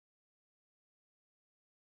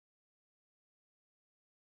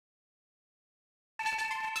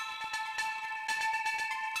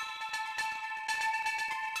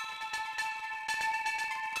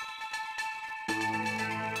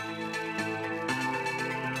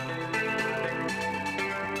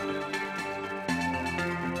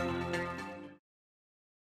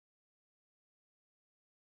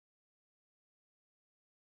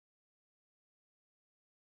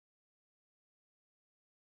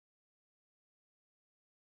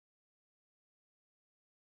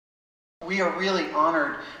We are really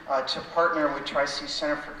honored to partner with Tri-Cities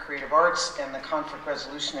Center for Creative Arts and the Conflict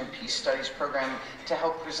Resolution and Peace Studies program to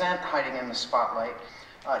help present Hiding in the Spotlight.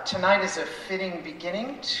 Tonight is a fitting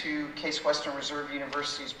beginning to Case Western Reserve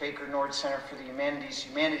University's Baker Nord Center for the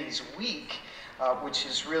Humanities Week, which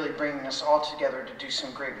is really bringing us all together to do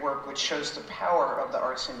some great work, which shows the power of the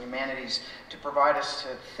arts and humanities to provide us to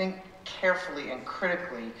think carefully and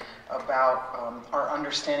critically about our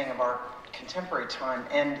understanding of our contemporary time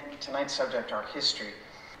and tonight's subject, our history.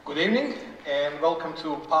 Good evening and welcome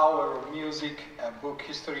to Power of Music, a book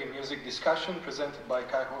history and music discussion presented by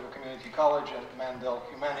Cuyahoga Community College and Mandel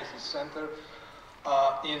Humanities Center.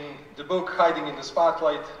 In the book Hiding in the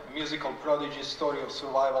Spotlight, a musical prodigy story of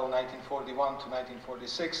survival 1941 to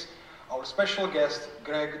 1946, our special guest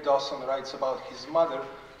Greg Dawson writes about his mother,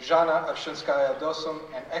 Zhana Arshenskaya Dawson,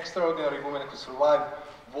 an extraordinary woman who survived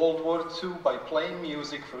World War II by playing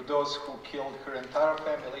music for those who killed her entire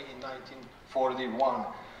family in 1941.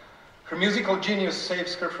 Her musical genius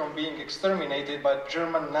saves her from being exterminated by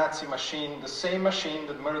German Nazi machine, the same machine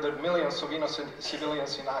that murdered millions of innocent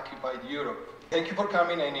civilians in occupied Europe. Thank you for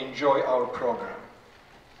coming and enjoy our program.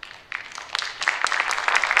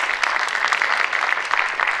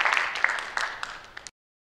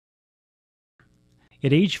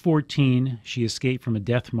 At age 14, she escaped from a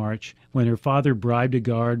death march when her father bribed a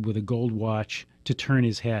guard with a gold watch to turn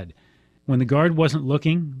his head. When the guard wasn't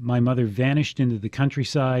looking, my mother vanished into the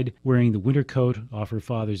countryside wearing the winter coat off her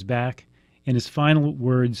father's back, and his final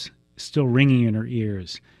words still ringing in her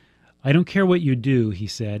ears. "I don't care what you do," he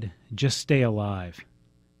said, "just stay alive."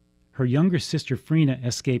 Her younger sister Frina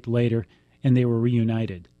escaped later, and they were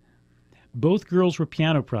reunited. Both girls were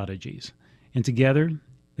piano prodigies, and together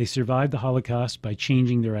they survived the Holocaust by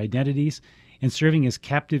changing their identities and serving as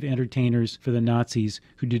captive entertainers for the Nazis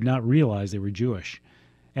who did not realize they were Jewish.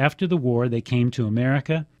 After the war, they came to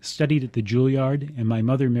America, studied at the Juilliard, and my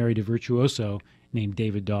mother married a virtuoso named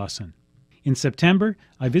David Dawson. In September,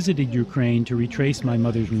 I visited Ukraine to retrace my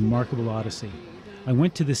mother's remarkable odyssey. I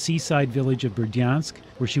went to the seaside village of Berdyansk,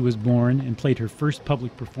 where she was born, and played her first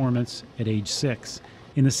public performance at age 6.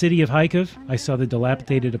 In the city of Kharkiv, I saw the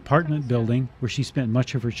dilapidated apartment building where she spent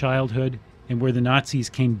much of her childhood and where the Nazis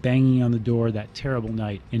came banging on the door that terrible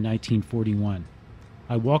night in 1941.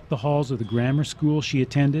 I walked the halls of the grammar school she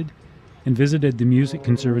attended and visited the music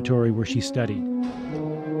conservatory where she studied.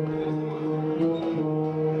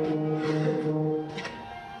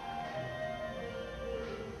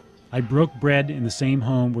 I broke bread in the same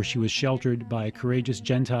home where she was sheltered by a courageous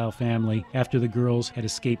Gentile family after the girls had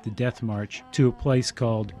escaped the death march to a place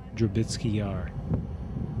called Drobitsky Yar.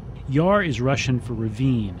 Yar is Russian for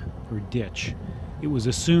ravine or ditch. It was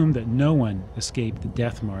assumed that no one escaped the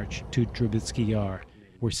death march to Drobitsky Yar,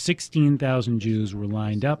 where 16,000 Jews were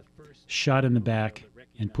lined up, shot in the back,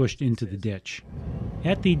 and pushed into the ditch.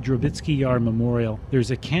 At the Drobitsky Yar Memorial,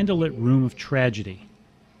 there's a candlelit room of tragedy,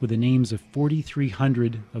 with the names of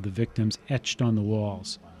 4,300 of the victims etched on the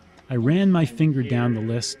walls. I ran my finger down the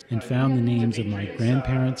list and found the names of my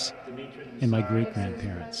grandparents and my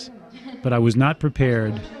great-grandparents. But I was not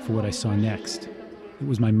prepared for what I saw next. It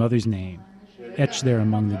was my mother's name, etched there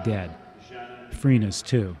among the dead. Frina's,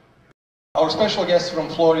 too. Our special guest from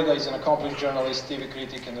Florida is an accomplished journalist, TV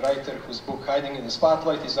critic, and writer whose book Hiding in the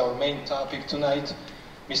Spotlight is our main topic tonight.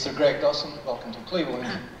 Mr. Greg Dawson, welcome to Cleveland.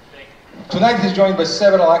 Tonight he's joined by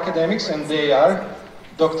several academics, and they are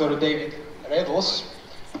Dr. David Redls,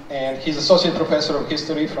 and he's Associate Professor of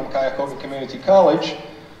History from Cuyahoga Community College,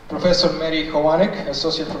 Professor Mary Chovanec,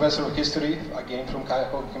 Associate Professor of History, again from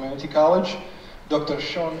Cuyahoga Community College, Dr.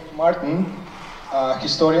 Sean Martin,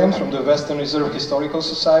 historian from the Western Reserve Historical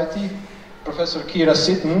Society, Professor Kira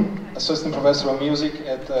Sitton, Assistant Professor of Music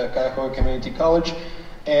at Cuyahoga Community College,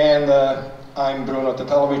 and I'm Bruno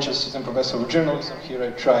Tatalovich, Assistant Professor of Journalism here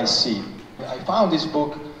at Tri-C. I found this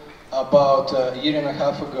book about a year and a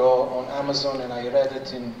half ago on Amazon, and I read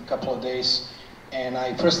it in a couple of days. And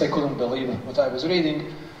first I couldn't believe what I was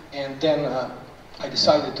reading, and then I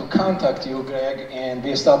decided to contact you, Greg, and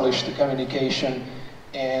we established a communication.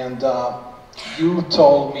 And you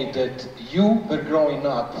told me that you were growing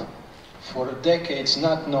up for decades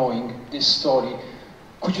not knowing this story.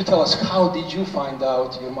 Could you tell us, how did you find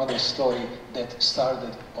out your mother's story that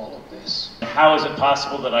started all of this? How is it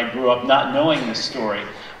possible that I grew up not knowing this story?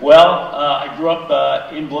 Well, I grew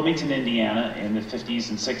up in Bloomington, Indiana in the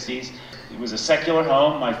 50s and 60s. It was a secular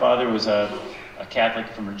home. My father was a Catholic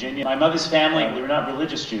from Virginia. My mother's family, they were not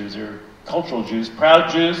religious Jews, they were cultural Jews,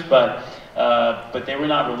 proud Jews, but they were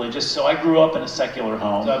not religious. So I grew up in a secular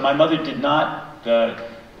home. My mother did not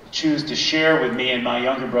choose to share with me and my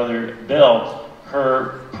younger brother, Bill,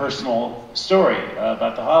 her personal story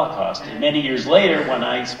about the Holocaust. And many years later, when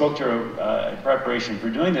I spoke to her in preparation for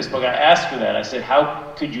doing this book, I asked her that. I said,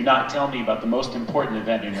 how could you not tell me about the most important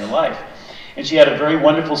event in your life? And she had a very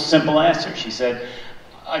wonderful, simple answer. She said,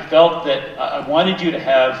 I felt that I wanted you to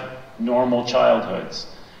have normal childhoods,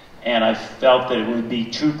 and I felt that it would be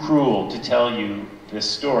too cruel to tell you this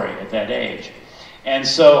story at that age. And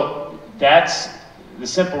so that's the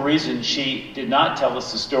simple reason she did not tell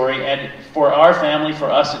us the story. And for our family, for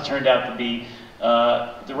us, it turned out to be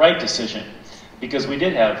the right decision, because we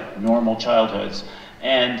did have normal childhoods,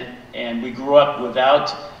 and we grew up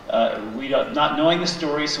without not knowing the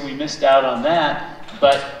story, so we missed out on that.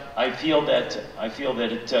 But I feel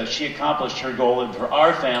that she accomplished her goal, and for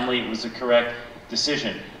our family, it was the correct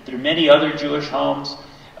decision. There are many other Jewish homes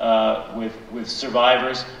with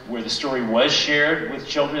survivors where the story was shared with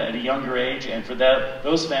children at a younger age, and for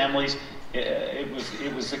those families, it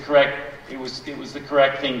was the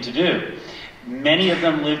correct thing to do. Many of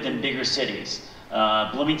them lived in bigger cities.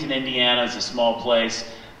 Bloomington, Indiana is a small place,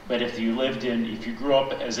 but if you grew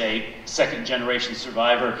up as a second-generation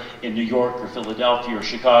survivor in New York or Philadelphia or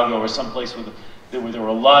Chicago or someplace where there were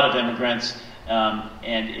a lot of immigrants,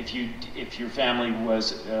 and if your family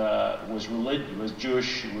was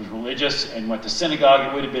Jewish, was religious, and went to synagogue,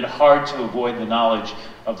 it would have been hard to avoid the knowledge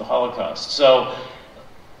of the Holocaust. So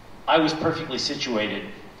I was perfectly situated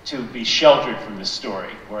to be sheltered from this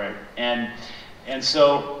story, and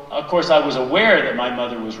so of course I was aware that my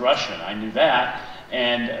mother was Russian. I knew that,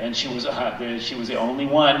 and she was the only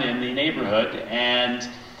one in the neighborhood, and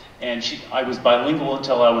I was bilingual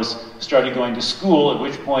until I started going to school, at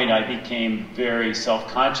which point I became very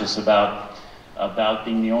self-conscious about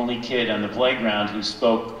being the only kid on the playground who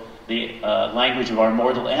spoke the language of our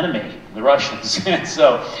mortal enemy, the Russians. And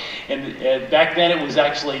so, back then it was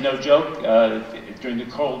actually no joke, during the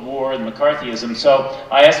Cold War and McCarthyism. So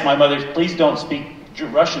I asked my mother, please don't speak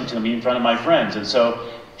Russian to me in front of my friends. And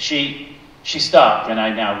so she stopped, and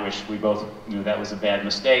I now wish we both knew that was a bad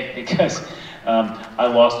mistake, because I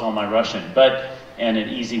lost all my Russian, and an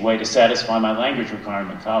easy way to satisfy my language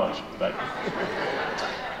requirement in college.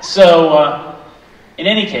 So in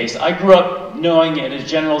any case, I grew up knowing in a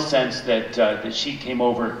general sense that she came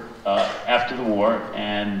over after the war,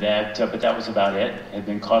 but that was about it. Had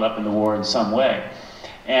been caught up in the war in some way.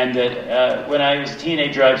 And that when I was a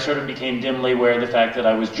teenager, I sort of became dimly aware of the fact that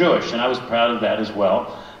I was Jewish, and I was proud of that as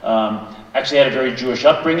well. Actually had a very Jewish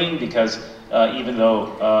upbringing, because even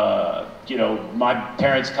though my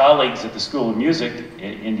parents' colleagues at the School of Music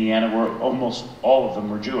in Indiana were almost all of them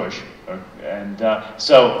were Jewish, and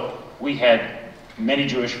so we had many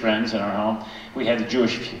Jewish friends in our home. We had the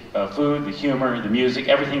Jewish food, the humor, the music,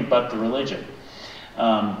 everything but the religion.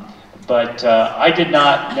 But I did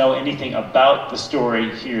not know anything about the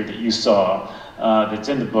story here that you saw that's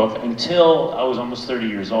in the book until I was almost 30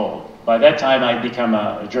 years old. By that time, I had become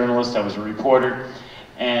a journalist. I was a reporter.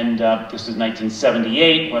 And this was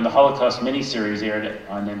 1978 when the Holocaust miniseries aired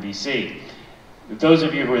on NBC. Those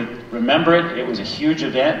of you who remember it, it was a huge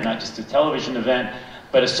event, not just a television event,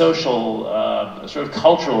 but a social, sort of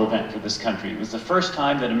cultural event for this country. It was the first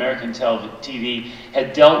time that American TV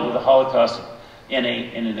had dealt with the Holocaust in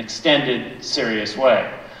an extended, serious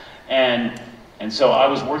way. And so I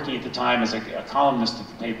was working at the time as a columnist at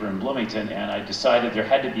the paper in Bloomington, and I decided there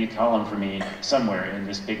had to be a column for me somewhere in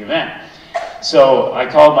this big event. So I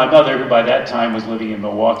called my mother, who by that time was living in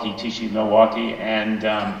Milwaukee, teaching in Milwaukee, and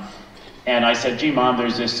I said, gee, Mom,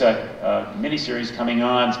 there's this miniseries coming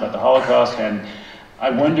on, it's about the Holocaust, and I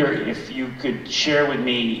wonder if you could share with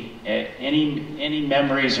me any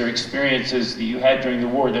memories or experiences that you had during the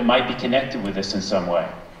war that might be connected with this in some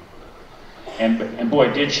way. And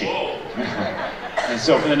boy, did she. And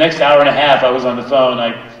so for the next hour and a half, I was on the phone.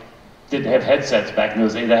 I didn't have headsets back in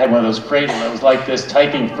those days. I had one of those cradles. I was like this,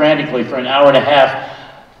 typing frantically for an hour and a half,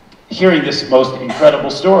 hearing this most incredible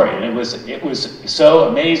story. And it was so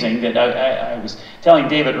amazing that I was telling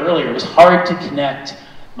David earlier, it was hard to connect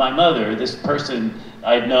my mother, this person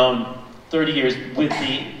I'd known 30 years, with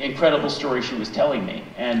the incredible story she was telling me.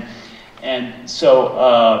 And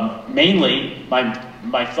so mainly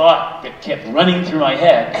my thought that kept running through my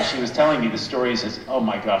head as she was telling me the story is, oh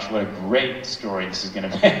my gosh, what a great story this is going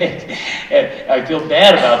to make. And I feel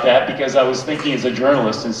bad about that, because I was thinking as a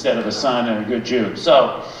journalist instead of a son and a good Jew.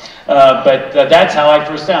 So But that's how I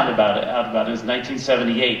first found out about it was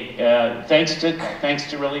 1978, thanks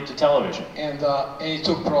to really to television. And it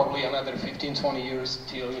took probably another 15, 20 years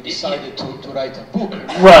till you decided to write a book.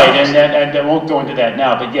 Right, and I won't go into that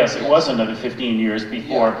now, but yes, it was another 15 years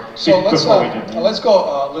before. Yeah. So Let's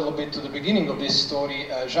go a little bit to the beginning of this story.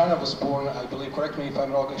 Jana was born, I believe, correct me if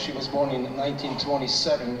I'm wrong, she was born in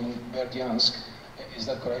 1927 in Berdyansk. Is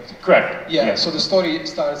that correct? Correct. Yeah, yes. So the story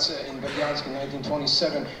starts in Berdyansk in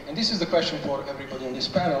 1927, and this is the question for everybody on this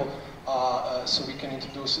panel, so we can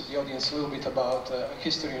introduce the audience a little bit about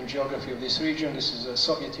history and geography of this region. This is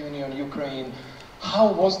Soviet Union, Ukraine.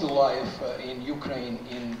 How was the life in Ukraine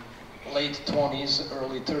in late 20s,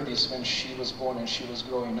 early 30s when she was born and she was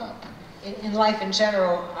growing up? In life in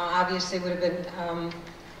general, obviously would have been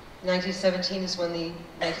 1917 is when the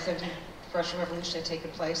 1917 Russian Revolution had taken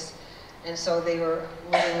place. And so they were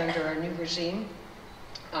living under a new regime.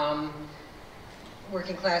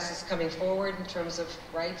 Working classes coming forward in terms of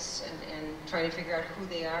rights and trying to figure out who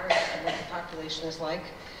they are and what the population is like.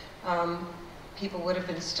 People would have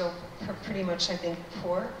been still pretty much, I think,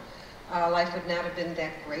 poor. Life would not have been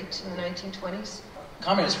that great in the 1920s.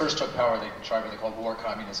 Communists first took power, they tried what they called war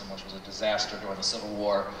communism, which was a disaster during the Civil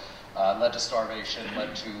War. Led to starvation,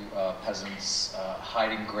 led to peasants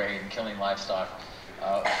hiding grain, killing livestock.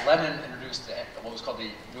 Lenin introduced what was called the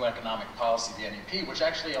New Economic Policy, the NEP, which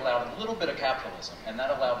actually allowed a little bit of capitalism, and that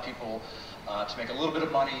allowed people to make a little bit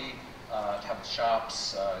of money, to have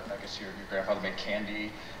shops. I guess your grandfather made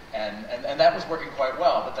candy, and that was working quite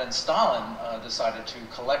well. But then Stalin decided to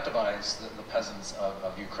collectivize the peasants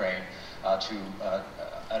of Ukraine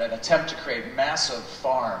an attempt to create massive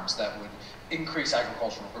farms that would increase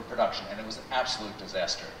agricultural production, and it was an absolute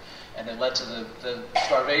disaster. And it led to the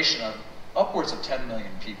starvation of upwards of 10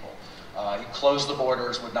 million people. He closed the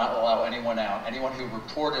borders, would not allow anyone out. Anyone who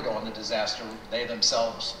reported on the disaster, they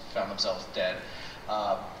themselves found themselves dead.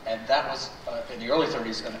 And that was, in the early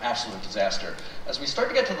 30s, an absolute disaster. As we start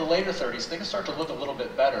to get to the later 30s, things start to look a little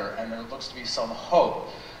bit better, and there looks to be some hope.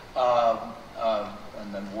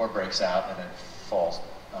 And then war breaks out, and it falls.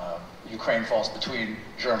 Ukraine falls between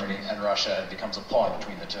Germany and Russia and becomes a pawn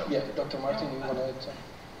between the two. Yeah, Dr. Martin, you want to add?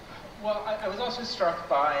 Well, I was also struck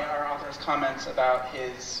by our author's comments about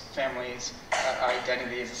his family's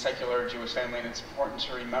identity as a secular Jewish family, and it's important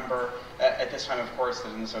to remember at this time, of course,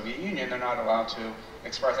 that in the Soviet Union they're not allowed to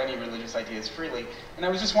express any religious ideas freely. And I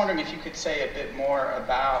was just wondering if you could say a bit more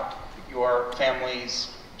about your family's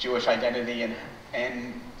Jewish identity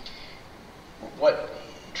and what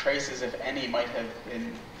traces, if any, might have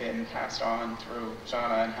been passed on through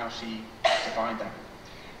Jana and how she defined them.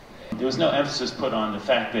 There was no emphasis put on the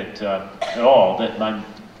fact that at all that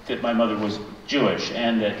my mother was Jewish,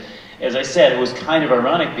 and that, as I said, it was kind of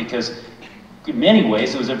ironic because, in many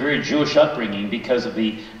ways, it was a very Jewish upbringing because of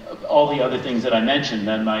all the other things that I mentioned.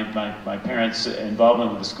 Then my parents'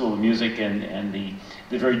 involvement with the School of Music and the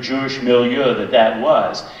very Jewish milieu that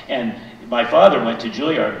was. And my father went to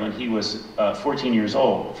Juilliard when he was 14 years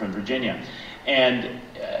old from Virginia, and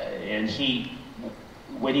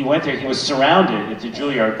when he went there, he was surrounded at the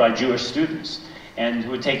Juilliard by Jewish students, and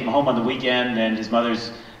who would take him home on the weekend, and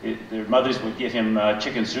their mothers would give him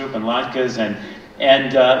chicken soup and latkes,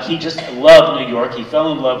 and he just loved New York. He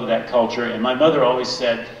fell in love with that culture, and my mother always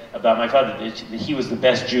said about my father that he was the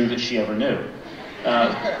best Jew that she ever knew,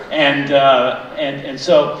 and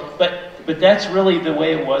so, but that's really the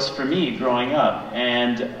way it was for me growing up.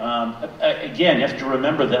 And again, you have to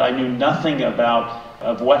remember that I knew nothing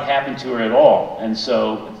of what happened to her at all, and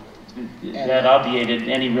so that obviated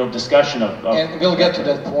any real discussion of and we'll get to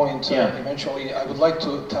that point eventually. I would like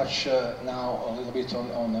to touch now a little bit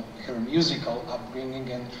on her musical upbringing,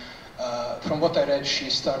 and from what I read, she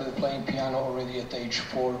started playing piano already at age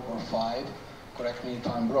 4 or 5. Correct me if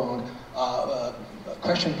I'm wrong.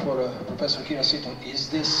 Question for Professor Kira Seaton: is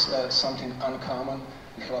this something uncommon?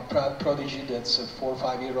 We have a prodigy that's a 4 or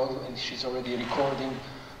 5 year old, and she's already recording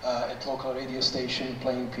at local radio station,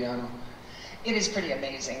 playing piano. It is pretty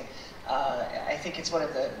amazing. I think it's one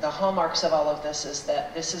of the hallmarks of all of this is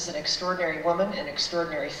that this is an extraordinary woman, an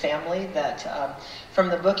extraordinary family. That from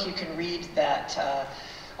the book you can read that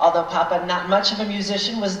although Papa, not much of a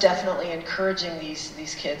musician, was definitely encouraging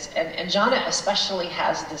these kids. And Jana especially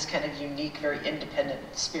has this kind of unique, very independent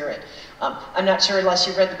spirit. I'm not sure, unless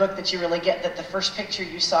you read the book, that you really get that the first picture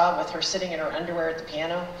you saw with her sitting in her underwear at the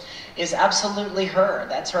piano is absolutely her.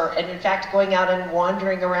 That's her. And in fact, going out and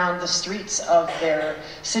wandering around the streets of their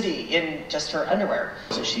city in just her underwear.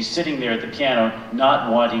 So she's sitting there at the piano,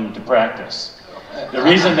 not wanting to practice. The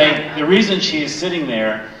reason she is sitting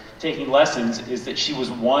there taking lessons is that she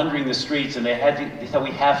was wandering the streets, and they thought,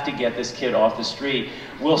 we have to get this kid off the street.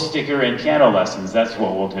 We'll stick her in piano lessons. That's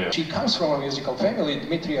what we'll do. She comes from a musical family.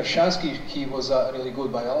 Dmitry Arshansky, he was a really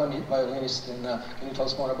good violinist, and can you tell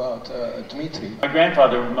us more about Dmitry? My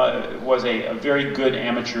grandfather was a very good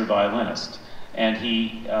amateur violinist, and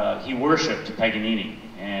he worshipped Paganini,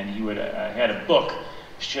 and he would had a book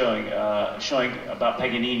showing about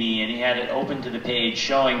Paganini, and he had it open to the page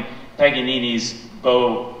showing Paganini's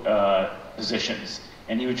bow positions,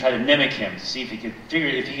 and he would try to mimic him to see if he could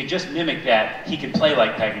just mimic that, he could play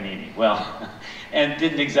like Paganini. Well, and it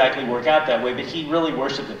didn't exactly work out that way, but he really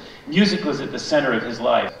worshipped it. Music was at the center of his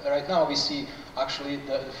life. Right now we see actually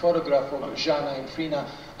the photograph of Jana and Frina.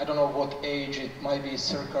 I don't know what age, it might be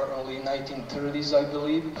circa early 1930s, I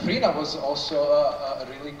believe. Frina was also a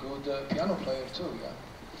really good piano player too, yeah.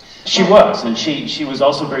 She was, and she was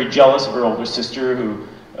also very jealous of her older sister, who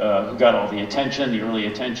got all the attention, the early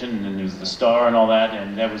attention, and was the star and all that,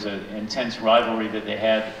 and that was an intense rivalry that they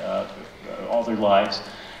had all their lives.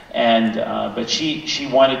 And but she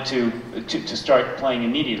wanted to start playing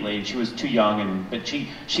immediately, and she was too young. But she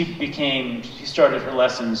started her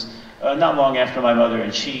lessons not long after my mother,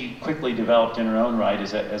 and she quickly developed in her own right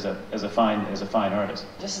as a fine artist.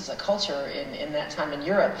 This is a culture in that time in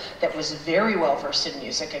Europe that was very well versed in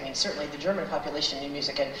music. I mean, certainly the German population knew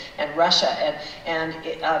music, and Russia, and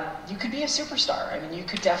you could be a superstar. I mean, you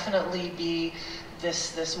could definitely be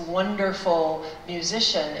this wonderful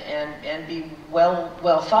musician and be well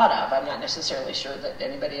thought of. I'm not necessarily sure that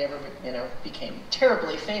anybody ever became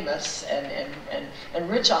terribly famous and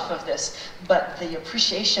rich off of this, but the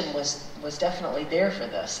appreciation was definitely there for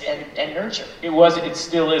this and nurture. It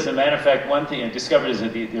still is. As a matter of fact, one thing I discovered is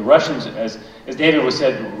that the Russians, as David was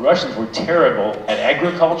said, Russians were terrible at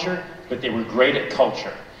agriculture, but they were great at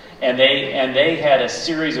culture. And they had a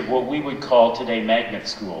series of what we would call today magnet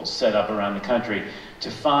schools set up around the country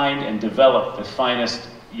to find and develop the finest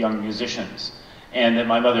young musicians. And that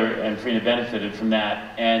my mother and Frina benefited from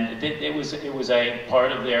that. And it was a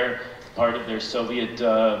part of their Soviet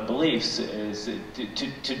beliefs is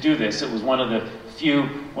to do this. It was one of the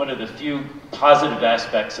few positive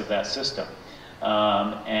aspects of that system.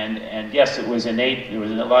 And yes, it was innate. There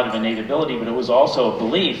was a lot of innate ability, but it was also a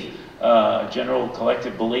belief. A general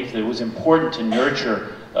collective belief that it was important to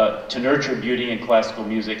nurture beauty in classical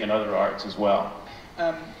music and other arts as well.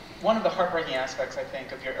 One of the heartbreaking aspects, I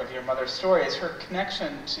think, of your mother's story is her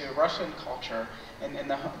connection to Russian culture and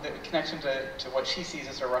the connection to what she sees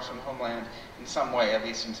as her Russian homeland in some way, at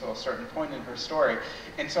least until a certain point in her story.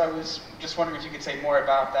 And so I was just wondering if you could say more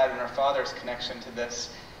about that and her father's connection to this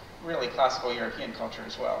really classical European culture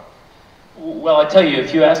as well. Well, I tell you,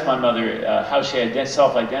 if you ask my mother how she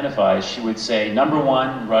self-identifies, she would say, number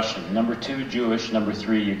 1, Russian, number 2, Jewish, number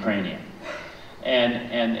 3, Ukrainian.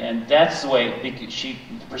 And that's the way she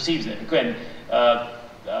perceives it. Again,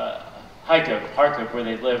 Kharkiv, where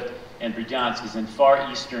they lived, and Bryansk is in far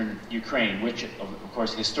eastern Ukraine, which, of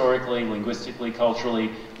course, historically, linguistically, culturally,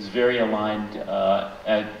 is very aligned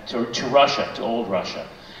to Russia, to old Russia.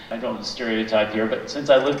 I don't stereotype here, but since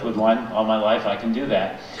I lived with one all my life, I can do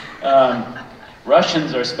that.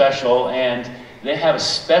 Russians are special, and they have a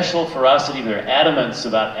special ferocity. They're adamants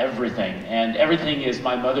about everything, and everything is,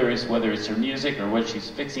 my mother is, whether it's her music or what she's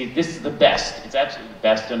fixing, this is the best. It's absolutely the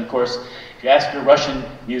best, and of course, if you ask her, Russian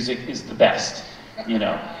music is the best,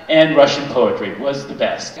 and Russian poetry was the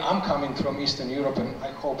best. I'm coming from Eastern Europe, and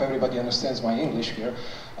I hope everybody understands my English here,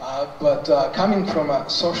 but coming from a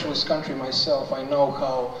socialist country myself, I know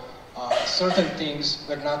how certain things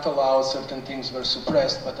were not allowed, certain things were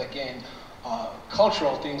suppressed, but again,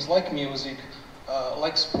 cultural things like music,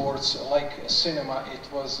 like sports, like cinema,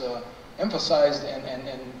 it was emphasized,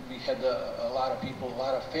 and we had a lot of people, a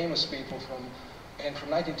lot of famous people from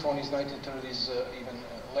 1920s, 1930s, even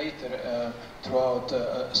later, throughout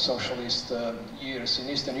socialist years in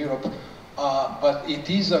Eastern Europe. But it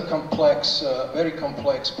is a complex, very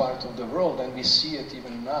complex part of the world, and we see it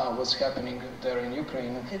even now, what's happening there in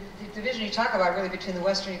Ukraine. The division you talk about really between the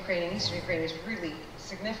Western Ukraine and Eastern Ukraine is really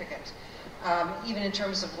significant. Even in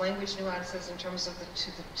terms of language nuances, in terms of the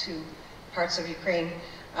two parts of Ukraine.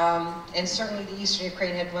 And certainly the Eastern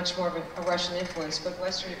Ukraine had much more of a Russian influence, but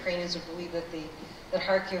Western Ukrainians would believe that that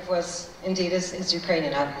Kharkiv was, indeed, is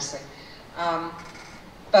Ukrainian, obviously.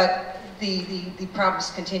 But the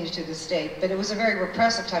problems continue to this day. But it was a very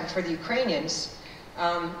repressive time for the Ukrainians.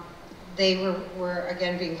 They were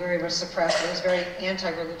again, being very much suppressed. It was very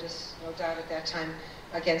anti-religious, no doubt, at that time,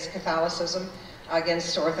 against Catholicism,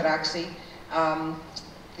 against Orthodoxy.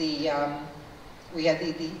 We had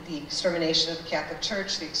the extermination of the Catholic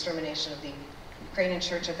Church, the extermination of the Ukrainian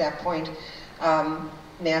Church at that point.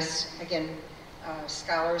 Again,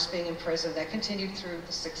 scholars being imprisoned. That continued through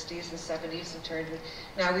the 60s and 70s and turned.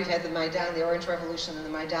 Now we've had the Maidan, the Orange Revolution, and the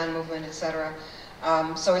Maidan movement, etc.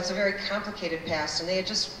 So it's a very complicated past, and they had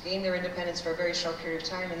just gained their independence for a very short period of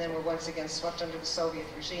time, and then were once again swept under the Soviet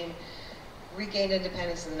regime, regained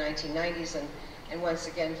independence in the 1990s, and once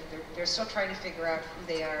again, they're still trying to figure out who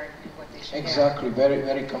they are and what they should have. Exactly, very,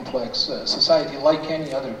 very complex society, like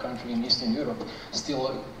any other country in Eastern Europe,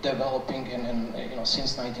 still developing, and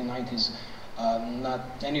since 1990s, not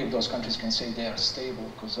any of those countries can say they are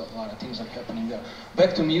stable, because a lot of things are happening there.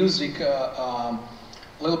 Back to music, a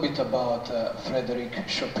little bit about Frédéric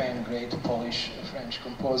Chopin, great Polish-French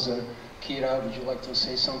composer. Kira, would you like to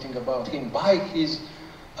say something about him? By his,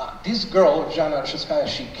 this girl, Zhanna Arshevskaya,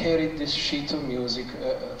 she carried this sheet of music,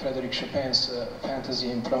 Frédéric Chopin's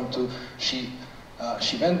Fantasy Impromptu. She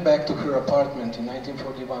went back to her apartment in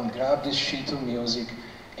 1941, grabbed this sheet of music,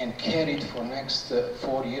 and carried for next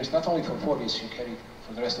 4 years. Not only for 4 years, she carried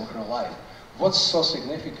for the rest of her life. What's so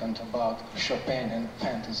significant about Chopin and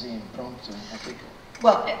Fantasy Impromptu in particular?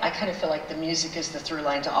 Well, I kind of feel like the music is the through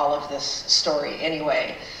line to all of this story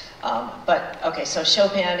anyway. But okay, so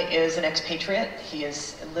Chopin is an expatriate. He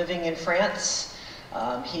is living in France.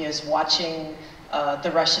 He is watching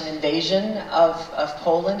the Russian invasion of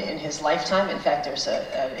Poland in his lifetime. In fact, there's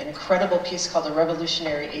an incredible piece called The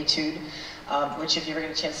Revolutionary Etude, which if you ever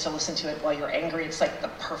get a chance to listen to it while you're angry, it's like the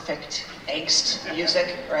perfect angst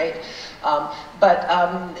music, right? But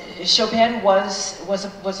Chopin was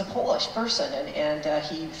a Polish person, and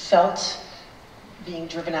he felt being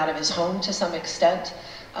driven out of his home to some extent.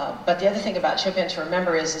 But the other thing about Chopin to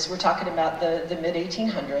remember is we're talking about the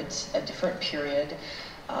mid-1800s, a different period.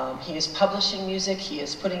 He is publishing music, he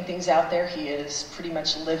is putting things out there, he is pretty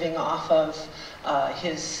much living off of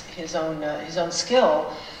his own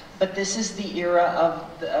skill. But this is the era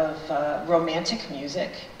of romantic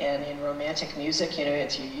music, and in romantic music,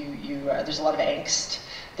 there's a lot of angst.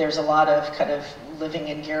 There's a lot of kind of living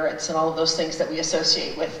in garrets and all of those things that we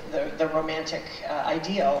associate with the romantic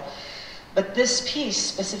ideal. But this piece,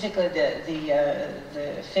 specifically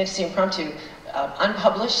the Fantasy Impromptu,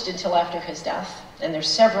 unpublished until after his death, and there's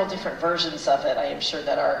several different versions of it. I am sure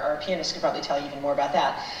that our pianist could probably tell you even more about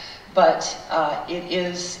that. But it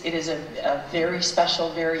is a very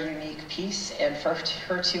special, very unique piece, and for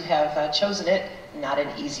her to have chosen it, not an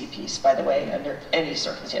easy piece, by the way, under any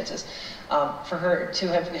circumstances. For her to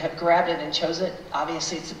have grabbed it and chose it,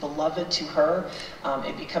 obviously it's beloved to her.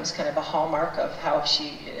 It becomes kind of a hallmark of how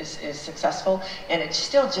she is successful. And it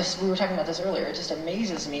still just, we were talking about this earlier, it just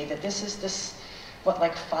amazes me that this is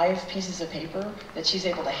like 5 pieces of paper that she's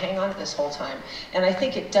able to hang on to this whole time. And I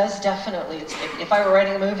think it does definitely, if I were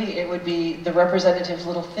writing a movie, it would be the representative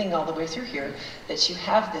little thing all the way through here, that you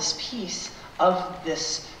have this piece of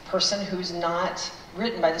this person who's not,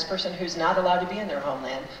 written by this person who's not allowed to be in their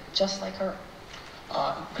homeland, just like her.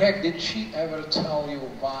 Greg, did she ever tell you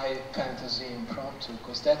why Fantasy Impromptu?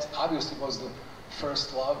 Because that obviously was the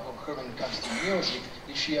first love of her when it comes to music.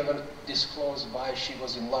 Did she ever disclose why she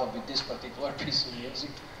was in love with this particular piece of music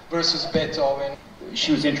versus Beethoven?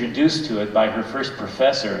 She was introduced to it by her first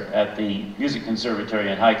professor at the Music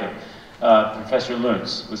Conservatory in Haikop. Professor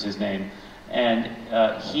Luntz was his name. And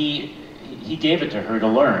he gave it to her to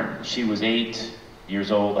learn. She was 8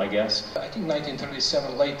 years old, I guess. I think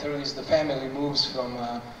 1937, late 30s, the family moves from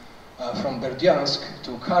Berdyansk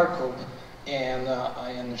to Kharkov, and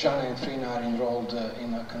Zhanna and Trina are enrolled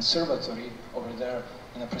in a conservatory over there,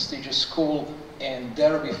 in a prestigious school, and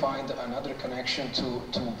there we find another connection to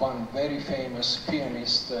one very famous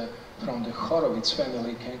pianist from the Horowitz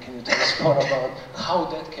family. Can you tell us more about how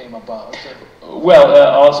that came about? Well,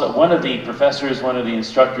 also one of the professors, one of the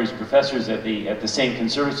instructors, professors at the same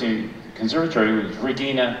conservatory was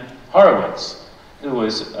Regina Horowitz, who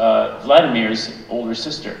was Vladimir's older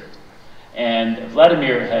sister, and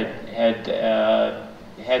Vladimir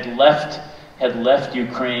had left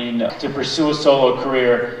Ukraine to pursue a solo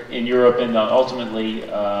career in Europe, and ultimately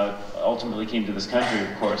came to this country,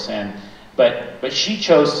 of course. But she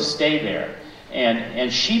chose to stay there,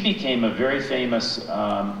 and she became a very famous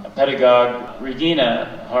pedagogue.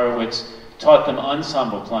 Regina Horowitz taught them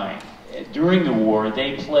ensemble playing. During the war,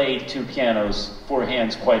 they played 2 pianos, 4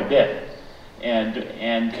 hands quite a bit, and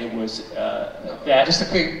it was that. Just a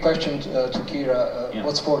quick question to Kira. Yeah.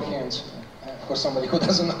 What's 4 hands for somebody who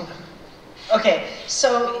doesn't know? Okay,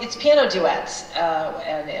 so it's piano duets,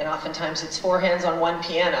 and oftentimes it's 4 hands on one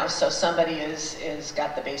piano. So somebody is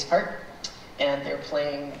got the bass part, and they're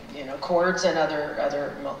playing, you know, chords and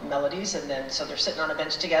other melodies, and then so they're sitting on a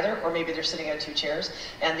bench together, or maybe they're sitting on 2 chairs,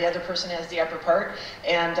 and the other person has the upper part,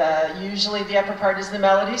 and usually the upper part is the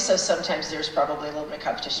melody, so sometimes there's probably a little bit of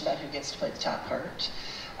competition about who gets to play the top part.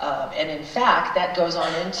 And in fact, that goes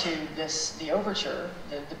on into the overture,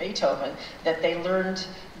 the Beethoven, that they learned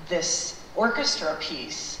this orchestra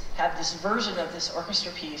piece, have this version of this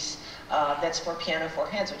orchestra piece that's for piano 4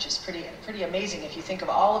 hands, which is pretty amazing if you think of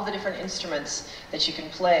all of the different instruments that you can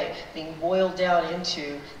play being boiled down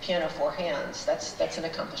into piano 4 hands. That's an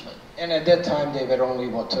accomplishment. And at that time, they were only,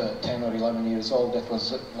 what, 10 or 11 years old. That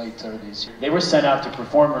was late 30s. They were sent out to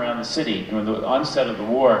perform around the city. During the onset of the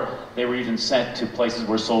war, they were even sent to places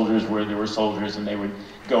where there were soldiers, and they would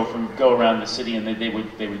go around the city, and they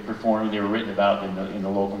would perform. They were written about in the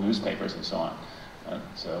local newspapers and so on.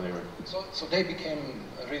 So they were. So they became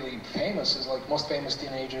really famous, as like most famous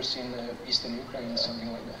teenagers in Eastern Ukraine, something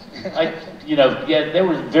like that. They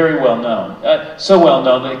were very well known. So well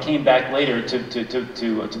known that it came back later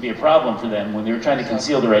to be a problem for them when they were trying to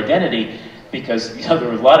conceal their identity, because there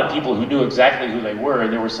were a lot of people who knew exactly who they were,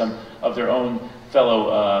 and there were some of their own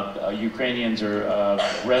fellow Ukrainians or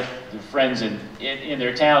friends in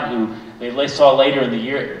their town who they saw later in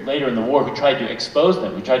the war, who tried to expose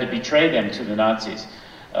them, who tried to betray them to the Nazis,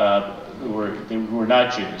 who were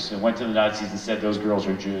not Jews, and went to the Nazis and said those girls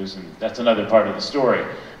are Jews, and that's another part of the story.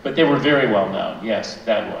 But they were very well known. Yes,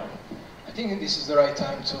 that one. I think this is the right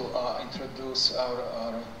time to introduce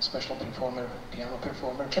our special performer, piano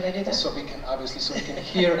performer. Can I do that? So we can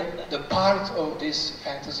hear the part of this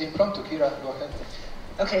fantasy impromptu. Kira, go ahead.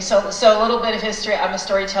 Okay, so a little bit of history. I'm a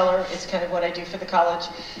storyteller. It's kind of what I do for the college.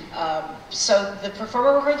 So the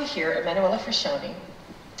performer we're going to hear, Emanuela Frascioni,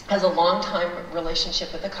 has a long-time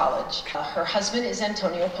relationship with the college. Her husband is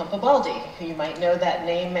Antonio Pompabaldi, who you might know that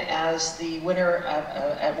name as the winner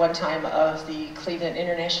at one time of the Cleveland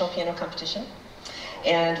International Piano Competition.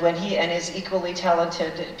 And when he and his equally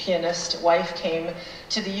talented pianist wife came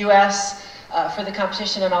to the U.S. For the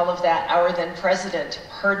competition and all of that, our then president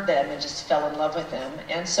heard them and just fell in love with them.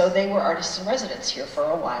 And so they were artists in residence here for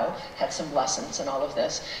a while, had some lessons and all of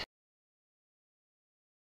this.